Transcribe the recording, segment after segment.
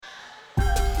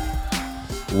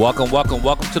Welcome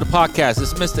to the podcast.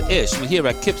 This is Mr. Ish. We're here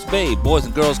at Kips Bay Boys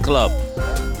and Girls Club,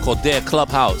 called their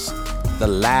Clubhouse. The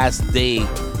last day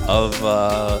of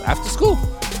after school.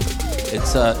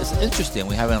 It's interesting.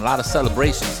 We're having a lot of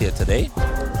celebrations here today.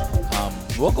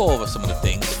 We'll go over some of the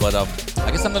things, but I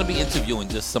guess I'm going to be interviewing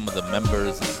just some of the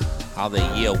members, and how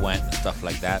their year went and stuff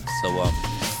like that. So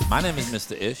my name is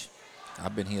Mr. Ish.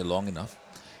 I've been here long enough.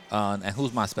 And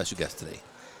who's my special guest today?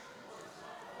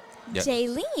 Yep.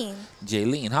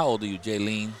 Jaylene. How old are you,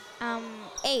 Jaylene?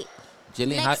 8.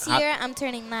 Jaylene, Next year, I'm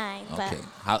turning 9. Okay.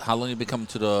 How long have you been coming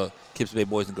to the Kips Bay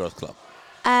Boys and Girls Club?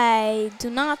 I do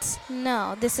not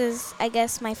know. This is, I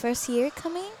guess, my first year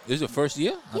coming. This is your first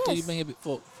year? I Yes. thought you've been here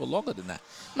for longer than that.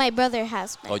 My brother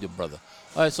has been. Oh, your brother.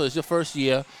 All right, so it's your first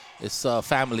year. It's a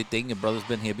family thing. Your brother's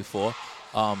been here before.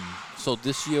 So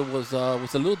this year was a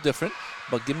little different.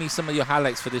 But give me some of your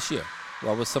highlights for this year.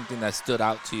 What was something that stood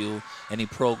out to you? Any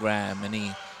program,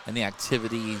 any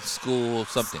activity, school,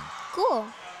 something? Cool.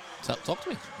 Talk to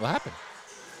me. What happened?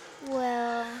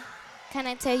 Well, can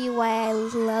I tell you why I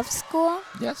love school?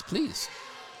 Yes, please.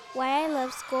 Why I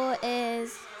love school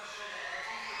is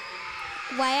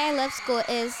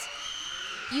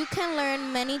you can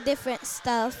learn many different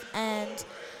stuff, and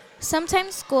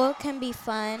sometimes school can be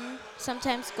fun,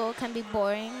 sometimes school can be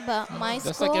boring, but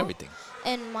That's like everything.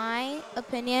 in my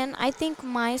opinion, I think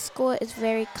my school is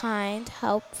very kind,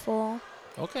 helpful.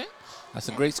 Okay. That's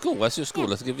a great school. What's your school?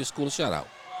 Let's give your school a shout out.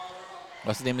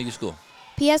 What's the name of your school?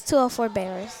 PS 204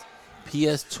 Bears.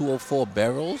 PS 204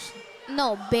 Barrels?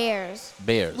 No, Bears.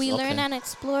 Bears. We okay. learn and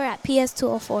explore at PS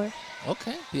 204.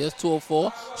 Okay, PS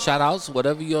 204. Shout outs,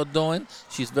 whatever you're doing.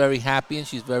 She's very happy and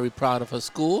she's very proud of her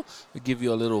school. We give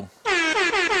you a little.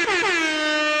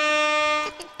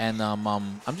 And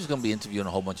I'm just going to be interviewing a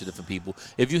whole bunch of different people.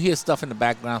 If you hear stuff in the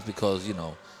background, because, you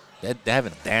know, they're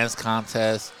having a dance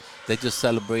contest. They just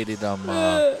celebrated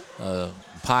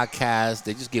podcast.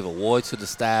 They just gave awards to the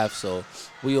staff. So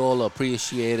we all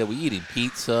appreciate it. We're eating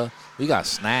pizza. We got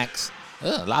snacks.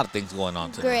 There's a lot of things going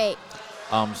on today. Great.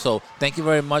 So thank you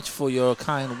very much for your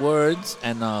kind words.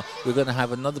 And we're going to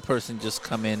have another person just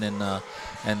come in and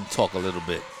talk a little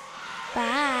bit.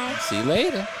 Bye. See you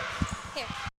later. Here.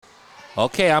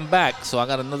 Okay, I'm back. So I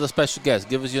got another special guest.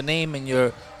 Give us your name and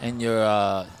your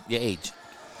age.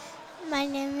 My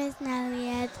name is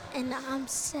Naliad, and I'm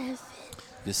 7.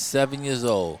 You're 7 years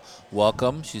old.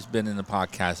 Welcome. She's been in the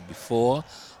podcast before.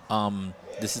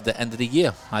 This is the end of the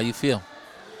year. How you feel?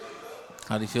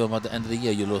 How do you feel about the end of the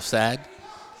year? You a little sad?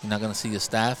 You're not going to see your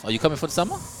staff? Are you coming for the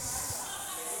summer?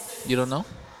 You don't know?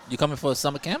 You coming for a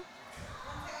summer camp?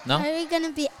 No? Are we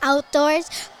gonna be outdoors?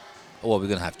 Well, we're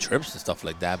going to have trips and stuff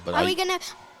like that. But Are we gonna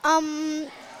are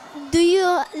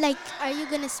you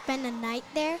gonna spend a night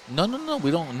there? No.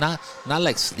 We don't. Not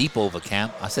like sleepover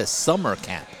camp. I said summer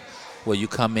camp, where you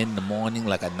come in the morning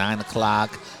like at 9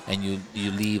 o'clock and you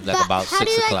leave like But about 6 how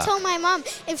do I o'clock. tell my mom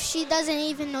if she doesn't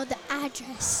even know the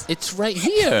address? It's right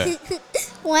here.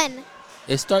 When?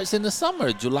 It starts in the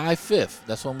summer, July 5th.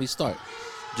 That's when we start.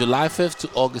 July 5th to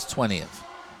August 20th.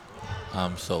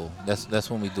 So that's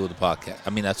when we do the podcast. I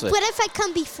mean, that's what. What if I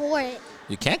come before it?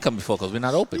 You can't come before because we're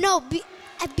not open. No,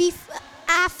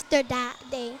 after that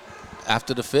day.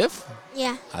 After the 5th?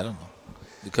 Yeah. I don't know.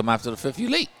 You come after the 5th, you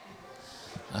late.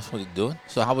 That's what you're doing.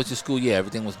 So how was your school year?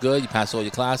 Everything was good? You passed all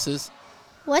your classes?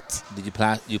 What? Did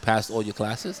you passed all your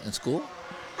classes in school?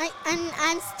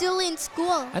 I'm still in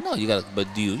school. I know you got,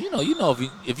 but do you know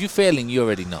if you're failing, you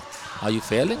already know. Are you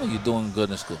failing or you doing good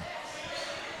in school?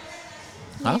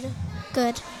 Huh?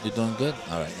 Good. You're doing good?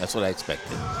 All right. That's what I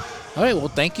expected. All right. Well,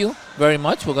 thank you very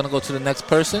much. We're going to go to the next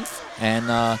person. And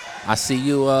I'll see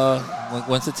you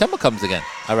when September comes again.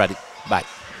 All righty. Bye.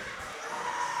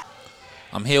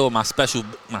 I'm here with my special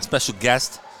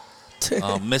guest,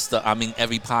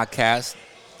 every podcast.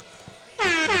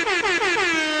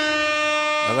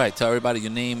 All right. Tell everybody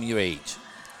your name and your age.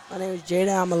 My name is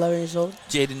Jaden. I'm 11 years old.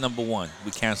 Jaden number 1.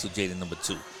 We canceled Jaden number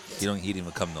 2. He didn't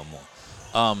even come no more.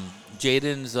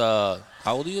 Jaden's,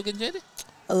 how old are you again, Jaden?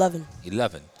 11.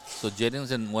 11. So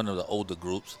Jaden's in one of the older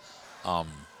groups.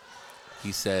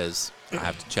 He says, I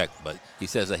have to check, but he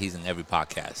says that he's in every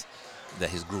podcast that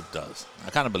his group does.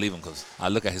 I kind of believe him because I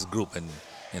look at his group and,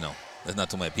 there's not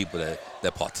too many people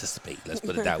that participate. Let's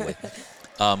put it that way.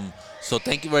 So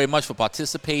thank you very much for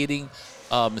participating.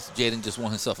 Mr. Jaden just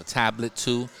won himself a tablet,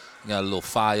 too. He got a little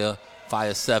Fire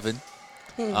 7.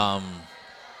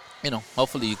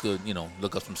 Hopefully you could,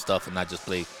 look up some stuff and not just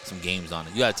play some games on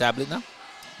it. You got a tablet now?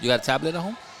 You got a tablet at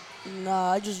home?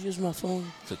 Nah, I just use my phone.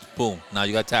 So, boom. Now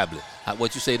you got a tablet.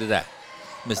 What you say to that?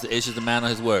 Mr. Ish is the man of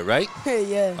his word, right?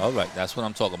 Yeah. All right. That's what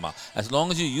I'm talking about. As long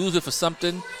as you use it for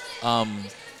something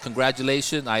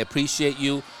congratulations. I appreciate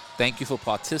you. Thank you for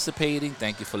participating.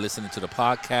 Thank you for listening to the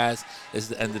podcast. It's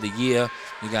the end of the year.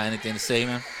 You got anything to say,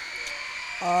 man?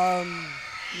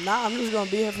 Nah, I'm just gonna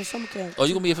be here for summer camp. Oh,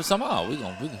 you gonna be here for summer? Oh,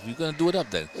 we're gonna do it up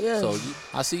then. Yeah. So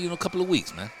I'll see you in a couple of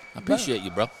weeks, man. I appreciate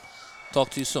you, bro. Talk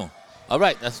to you soon. All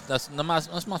right, that's my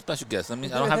special guest. I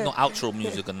mean, I don't have no outro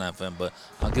music or nothing, but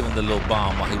I'll give him the little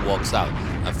bomb while he walks out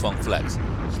at Funk Flex.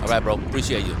 All right, bro.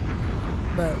 Appreciate you.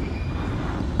 But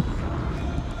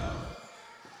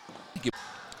Thank you.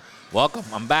 Welcome.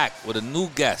 I'm back with a new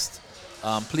guest.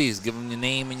 Please give him your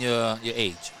name and your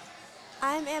age.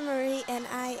 I'm Anne-Marie, and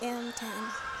I am 10.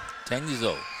 10 years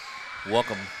old.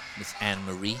 Welcome, Miss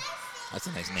Anne-Marie. That's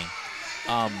a nice name.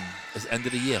 It's the end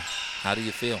of the year. How do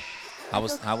you feel? How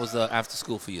was after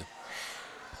school for you?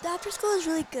 The after school is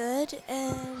really good,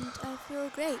 and I feel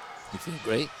great. You feel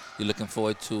great? You looking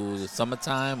forward to the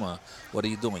summertime, or what are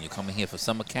you doing? You coming here for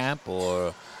summer camp,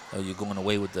 or are you going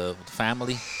away with the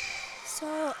family?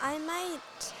 So I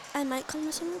might come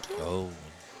to summer camp. Oh,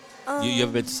 you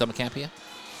ever been to summer camp here?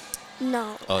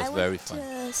 No. Oh, it's I very went fun.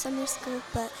 to summer school,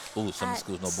 but Ooh, summer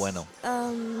school's no bueno.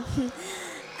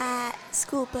 at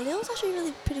school, but it was actually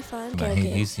really pretty fun. Man,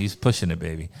 he's pushing it,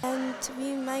 baby. And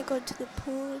we might go to the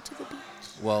pool or to the beach.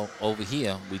 Well, over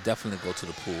here, we definitely go to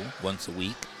the pool once a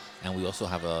week, and we also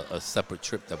have a separate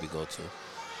trip that we go to.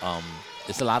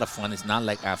 It's a lot of fun. It's not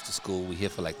like after school. We're here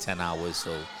for like 10 hours,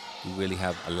 so we really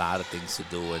have a lot of things to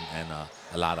do and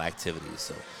a lot of activities.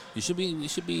 So you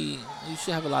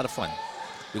should have a lot of fun.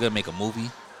 We're gonna make a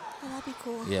movie. Oh, that'd be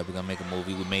cool. Yeah, we're gonna make a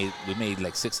movie. We made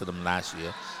like 6 of them last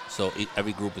year. So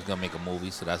every group is gonna make a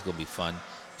movie. So that's gonna be fun,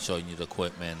 showing you the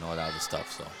equipment and all that other stuff.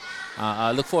 So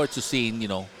I look forward to seeing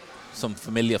some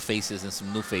familiar faces and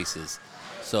some new faces.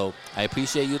 So I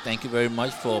appreciate you. Thank you very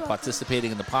much for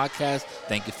participating in the podcast.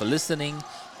 Thank you for listening,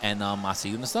 and I'll see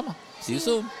you in the summer. See you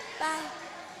soon. Bye.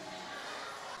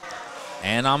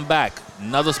 And I'm back.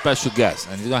 Another special guest,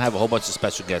 and you're gonna have a whole bunch of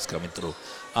special guests coming through.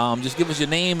 Just give us your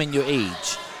name and your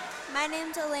age. My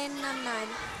name's Elena, and I'm 9.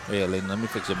 Yeah, Elena, let me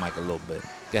fix your mic a little bit.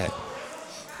 Go ahead.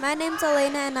 My name's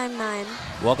Elena, and I'm 9.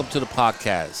 Welcome to the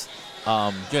podcast.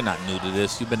 You're not new to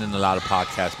this. You've been in a lot of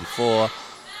podcasts before,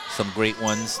 some great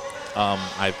ones.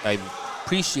 I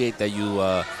appreciate that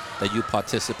you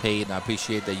participate, and I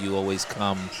appreciate that you always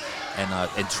come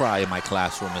and try in my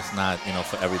classroom. It's not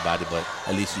for everybody, but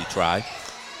at least you try.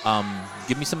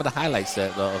 Give me some of the highlights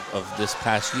of this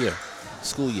past year,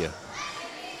 school year.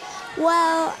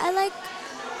 Well, I like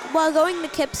going to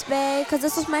Kips Bay because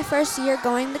this was my first year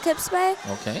going to Kips Bay.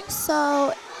 Okay.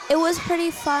 So it was pretty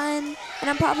fun, and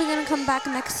I'm probably going to come back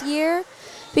next year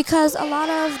because a lot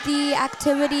of the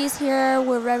activities here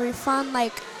were very fun.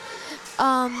 Like,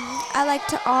 I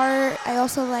liked art. I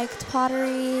also liked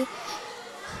pottery.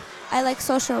 I like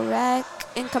social rec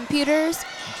and computers.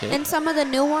 Okay. And some of the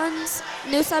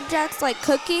new subjects like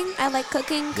cooking. I like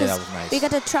cooking Yeah, because that was nice. we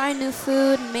get to try new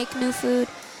food and make new food,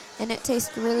 and it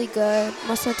tastes really good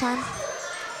most of the time.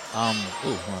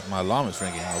 My alarm is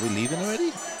ringing. Are we leaving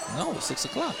already? No, it's 6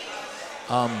 o'clock.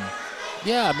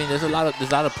 Yeah, I mean, there's a lot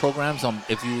of programs.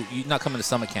 If you're not coming to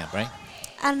summer camp, right?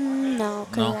 No,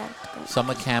 correct. No.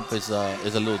 Summer camp is a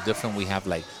little different. We have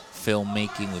like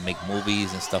filmmaking. We make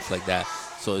movies and stuff like that.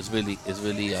 So it's really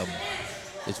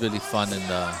fun in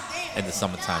the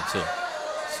summertime too.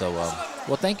 So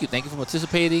well, thank you for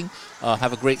participating.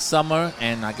 Have a great summer,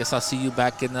 and I guess I'll see you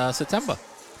back in September.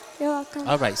 You're welcome.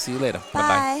 All right, see you later.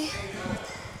 Bye.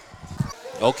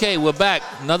 Okay, we're back.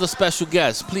 Another special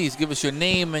guest. Please give us your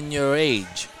name and your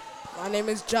age. My name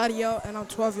is Jadiel, and I'm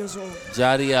 12 years old.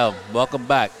 Jadiel, welcome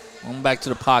back. Welcome back to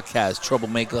the podcast,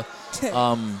 Troublemaker.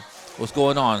 What's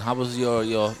going on? How was your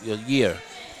year,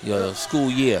 your school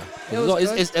year? It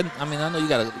was good. I mean, I know you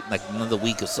got like another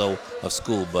week or so of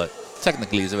school, but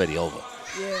technically it's already over.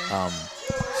 Yeah.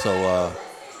 So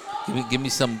give me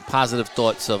some positive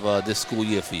thoughts of this school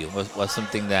year for you. What's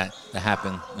something that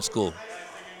happened in school?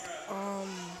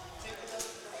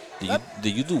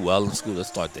 Did you do well in school? Let's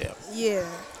start there. Yeah.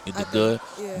 You did good?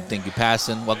 Yeah. You think you're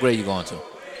passing? What grade you going to?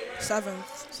 7th.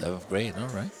 7th grade, all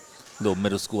right. Little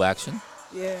middle school action.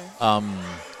 Yeah.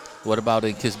 What about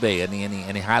in Kips Bay?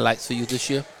 Any highlights for you this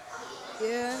year?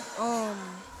 Yeah. I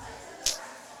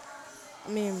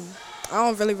mean, I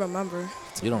don't really remember.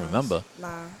 You don't remember?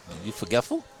 Nah. You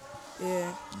forgetful?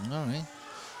 Yeah. All right.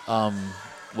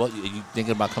 What you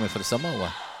thinking about coming for the summer or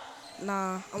what?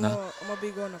 Nah. I'm No? gonna be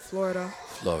going to Florida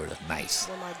Florida, nice.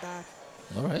 with my dad.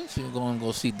 All right, so you're going to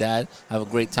go see Dad. Have a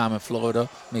great time in Florida.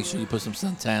 Make sure you put some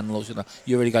suntan lotion on.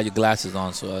 You already got your glasses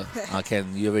on, so I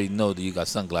can. You already know that you got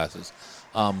sunglasses.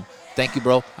 Thank you,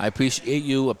 bro. I appreciate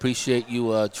you. Appreciate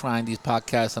you trying these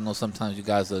podcasts. I know sometimes you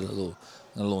guys are a little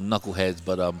knuckleheads,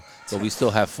 but we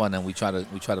still have fun and we try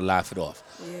to laugh it off.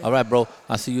 Yeah. All right, bro.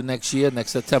 I'll see you next year,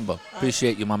 next September.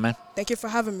 Appreciate you, my man. Thank you for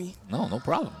having me. No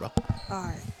problem, bro. All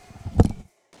right.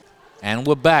 And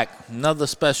we're back. Another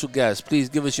special guest. Please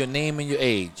give us your name and your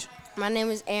age. My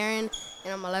name is Aaron,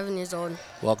 and I'm 11 years old.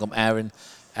 Welcome, Aaron.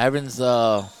 Aaron's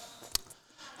how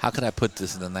can I put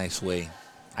this in a nice way?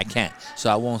 I can't,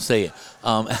 so I won't say it.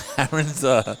 Aaron's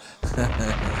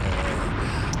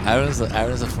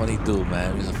Aaron's a funny dude,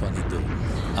 man. He's a funny dude.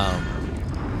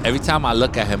 Every time I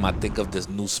look at him, I think of this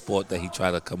new sport that he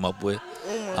tried to come up with.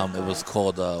 It was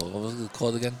called what was it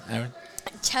called again, Aaron?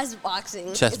 Chess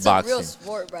boxing. Chess it's boxing. a real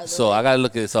sport, brother. So I gotta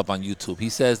look this up on YouTube. He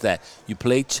says that you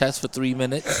play chess for 3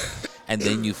 minutes, and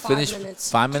then you finish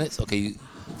minutes. 5 minutes. Okay,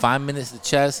 5 minutes of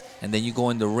chess, and then you go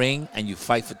in the ring and you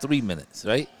fight for 3 minutes,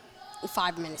 right?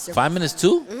 5 minutes. 5 minutes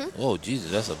too? Oh,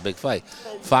 Jesus, that's a big fight.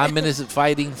 5 minutes of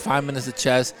fighting, 5 minutes of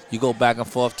chess. You go back and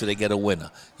forth till they get a winner.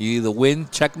 You either win,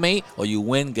 checkmate, or you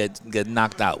win, get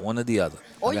knocked out. One or the other.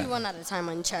 Or Okay. you run out of time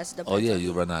on chess. Oh yeah,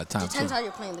 you run out of time Depends too. how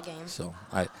you're playing the game. So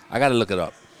I got to look it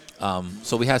up.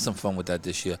 So we had some fun with that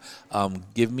this year.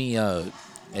 Give me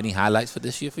any highlights for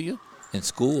this year for you in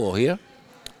school or here?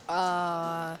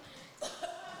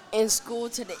 In school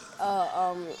today,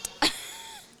 got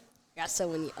so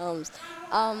many ums.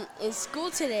 In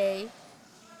school today,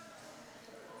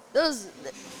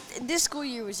 this school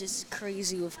year was just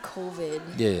crazy with COVID.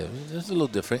 Yeah, it's a little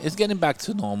different. It's getting back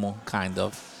to normal, kind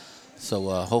of.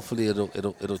 So hopefully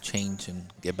it'll change and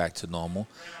get back to normal.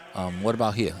 What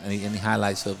about here? Any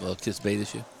highlights of Kiss Bay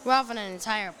this year? We're having an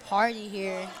entire party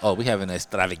here. Oh, we have an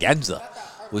extravaganza.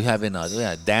 We got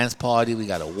a dance party. We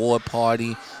got a award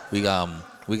party. We got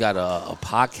a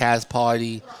podcast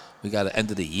party. We got an end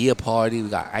of the year party. We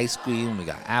got ice cream. We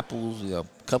got apples. We got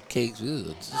cupcakes.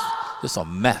 It's just a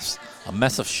mess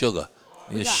of sugar.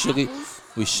 We're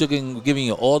giving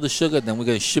you all the sugar. Then we're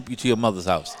gonna ship you to your mother's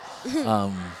house.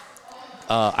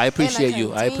 I appreciate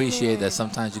you. I appreciate that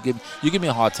sometimes you give me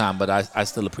a hard time, but I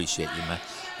still appreciate you, man.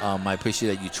 I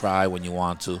appreciate that you try when you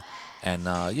want to, and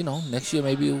next year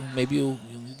maybe you'll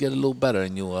get a little better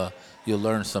and you'll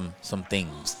learn some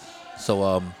things.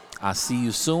 So I'll see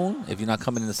you soon. If you're not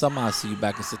coming in the summer, I'll see you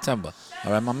back in September.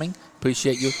 All right, my man.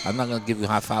 Appreciate you. I'm not gonna give you a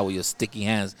high five with your sticky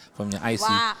hands from your icy,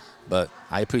 Wow. but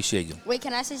I appreciate you. Wait,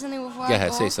 can I say something before Go I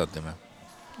ahead, go? say something, man.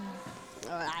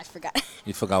 Oh, I forgot.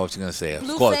 You forgot what you're gonna say. Of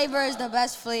Blue course. flavor is the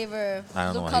best flavor. I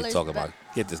don't know what he's talking about.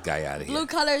 Get this guy out of here. Blue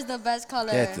color is the best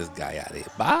color. Get this guy out of here.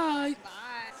 Bye.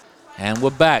 And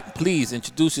we're back. Please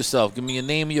introduce yourself. Give me your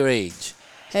name and your age.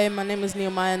 Hey, my name is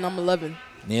Nehemiah and I'm 11.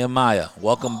 Nehemiah,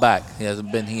 welcome back. He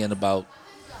hasn't been here in about,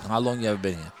 how long you ever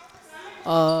been here?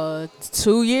 2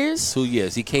 years. 2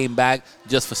 years. He came back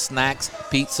just for snacks,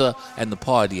 pizza, and the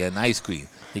party and ice cream.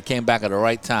 He came back at the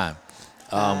right time.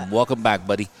 Welcome back,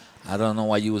 buddy. I don't know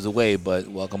why you was away, but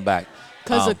welcome back.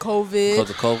 Because of COVID.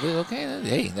 Because of COVID, okay.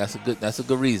 Hey, that's a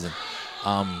good reason.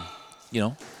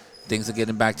 Things are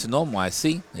getting back to normal. I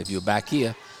see. If you're back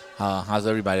here, how's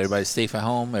everybody? Everybody's safe at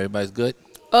home. Everybody's good.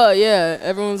 Yeah,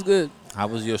 everyone's good. How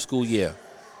was your school year?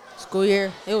 School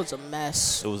year, it was a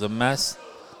mess. It was a mess.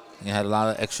 You had a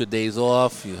lot of extra days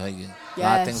off. A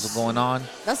lot of things were going on.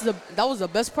 That was the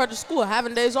best part of school,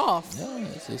 having days off. Yeah,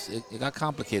 it got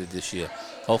complicated this year.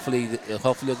 Hopefully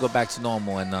it'll go back to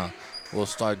normal and we'll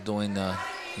start doing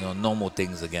normal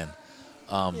things again.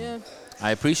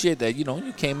 I appreciate that.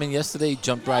 You came in yesterday,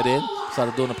 jumped right in,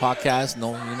 started doing a podcast.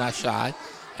 No, you're not shy.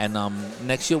 And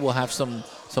next year we'll have some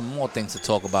more things to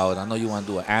talk about. I know you want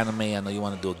to do an anime. I know you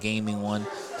want to do a gaming one.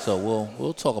 So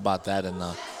we'll talk about that and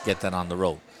get that on the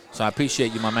road. So I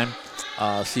appreciate you, my man.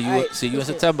 See you in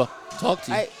September. Talk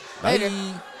to you. Bye. Later.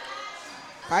 All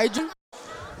right, Jim.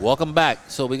 Welcome back.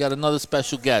 So we got another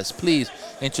special guest. Please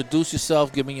introduce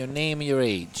yourself. Give me your name and your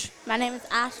age. My name is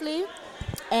Ashley,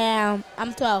 and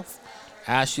I'm 12.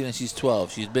 Ashley, and she's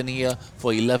 12. She's been here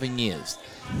for 11 years.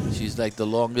 She's like the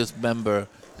longest member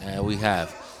we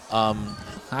have.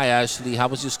 Hi, Ashley. How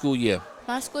was your school year?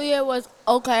 My school year was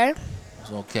okay. It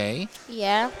was okay.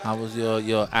 Yeah. How was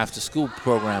your after-school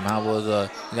program? How was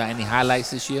you got any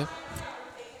highlights this year?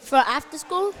 For after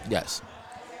school? Yes.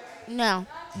 No.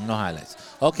 No highlights.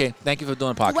 Okay, thank you for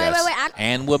doing the podcast. Wait.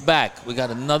 And we're back. We got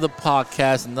another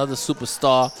podcast, another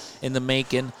superstar in the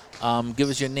making. Give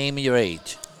us your name and your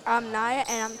age. I'm Naya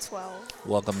and I'm 12.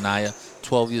 Welcome, Naya.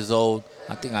 12 years old.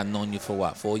 I think I've known you for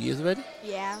what, 4 years already?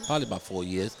 Yeah. Probably about 4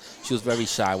 years. She was very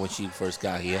shy when she first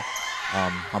got here.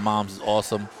 Her mom's is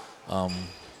awesome.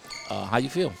 How you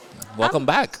feel? Welcome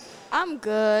back. I'm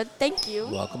good. Thank you.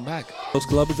 Welcome back. Girls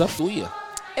Club is up to you.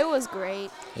 It was great.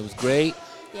 It was great.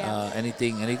 Yeah.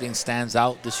 Anything stands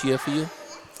out this year for you?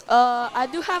 I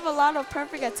do have a lot of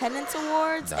perfect attendance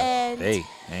awards, and Hey,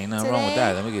 ain't nothing wrong with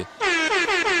that. Let me get.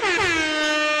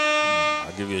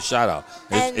 I'll give you a shout out.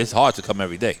 And- It's hard to come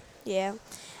every day. yeah.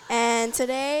 And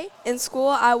today in school,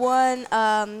 I won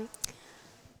an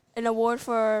award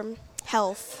for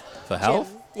health. For health?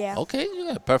 Gym. Yeah. Okay, you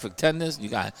got perfect attendance.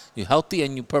 You're healthy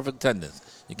and you perfect attendance.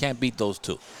 You can't beat those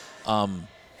two.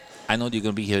 I know you're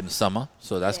gonna be here in the summer,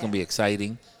 so that's gonna be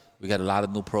exciting. We got a lot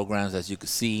of new programs, as you can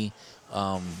see.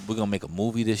 We're gonna make a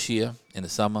movie this year in the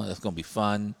summer. It's gonna be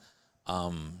fun.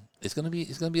 It's gonna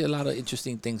be a lot of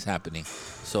interesting things happening.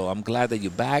 So I'm glad that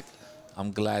you're back.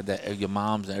 I'm glad that your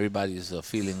moms and everybody is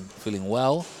feeling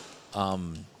well.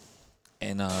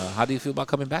 And how do you feel about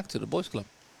coming back to the boys club?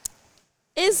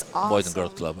 It's awesome. Boys and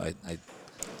girls club.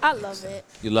 I love it.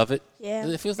 You love it? Yeah.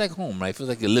 It feels like home, right? It feels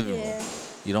like your living room. Yeah.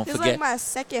 You don't It's forget. like my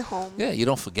second home. Yeah, you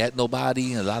don't forget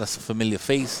nobody. A lot of familiar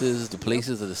faces. The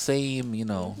places are the same. You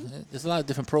know, there's a lot of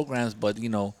different programs, but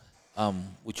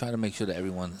we try to make sure that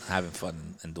everyone's having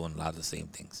fun and doing a lot of the same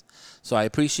things. So I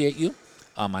appreciate you.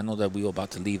 I know that we were about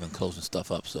to leave and closing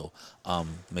stuff up, so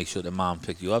make sure that mom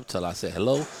picked you up. Tell her I said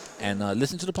hello, and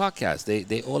listen to the podcast.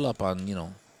 They all up on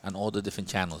on all the different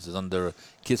channels. It's under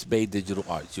Kips Bay Digital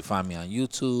Arts. You find me on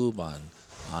YouTube,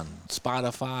 on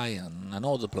Spotify, and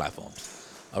all the platforms.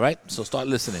 All right, so start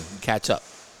listening and catch up.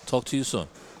 Talk to you soon.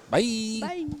 Bye.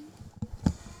 Bye.